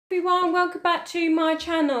everyone, welcome back to my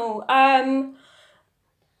channel.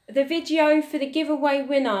 The video for the giveaway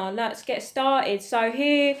winner, let's get started. So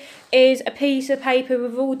here is a piece of paper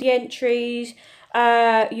with all the entries.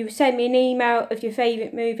 You sent me an email of your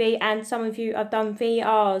favourite movie and some of you have done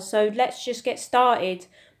VRs. So let's just get started.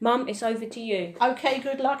 Mum, it's over to you. Okay,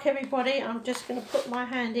 good luck everybody. I'm just going to put my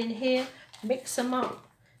hand in here, mix them up,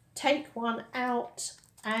 take one out,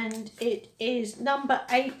 and it is number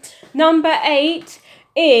 8. Number 8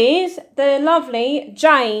 is the lovely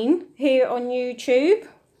Jane here on YouTube.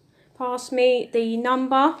 Pass me the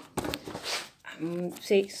number.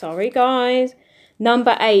 Sorry guys.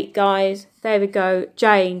 Number 8, guys. There we go.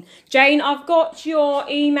 Jane. Jane, I've got your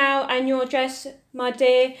email and your address, my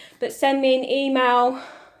dear, but send me an email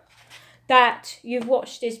that you've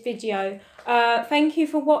watched this video. Thank you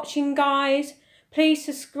for watching, guys. Please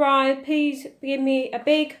subscribe. Please give me a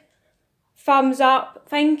big thumbs up.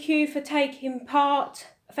 Thank you for taking part.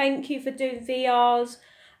 Thank you for doing VRs.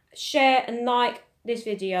 Share and like this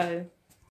video.